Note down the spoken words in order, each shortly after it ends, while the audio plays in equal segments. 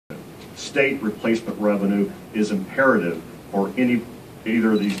state replacement revenue is imperative for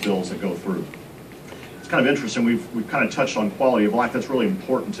either of these bills that go through. It's kind of interesting, we've kind of touched on quality of life. That's really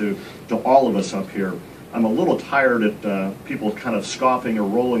important to all of us up here. I'm a little tired at people kind of scoffing or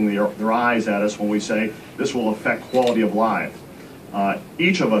rolling their eyes at us when we say this will affect quality of life.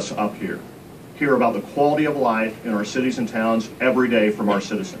 Each of us up here hear about the quality of life in our cities and towns every day from our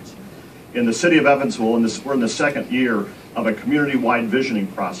citizens. In the city of Evansville, we're in the second year of a community-wide visioning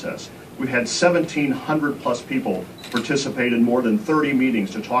process. We've had 1,700 plus people participate in more than 30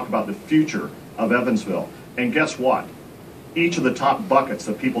 meetings to talk about the future of Evansville. And guess what? Each of the top buckets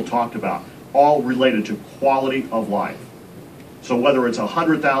that people talked about all related to quality of life. So whether it's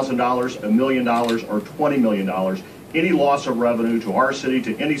 $100,000, $1 million, or $20 million, any loss of revenue to our city,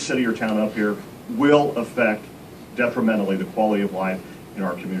 to any city or town up here, will affect detrimentally the quality of life in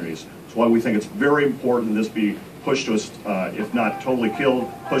our communities. That's why we think it's very important this be pushed to us, if not totally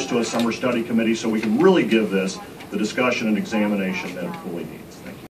killed, pushed to a summer study committee so we can really give this the discussion and examination that it fully needs.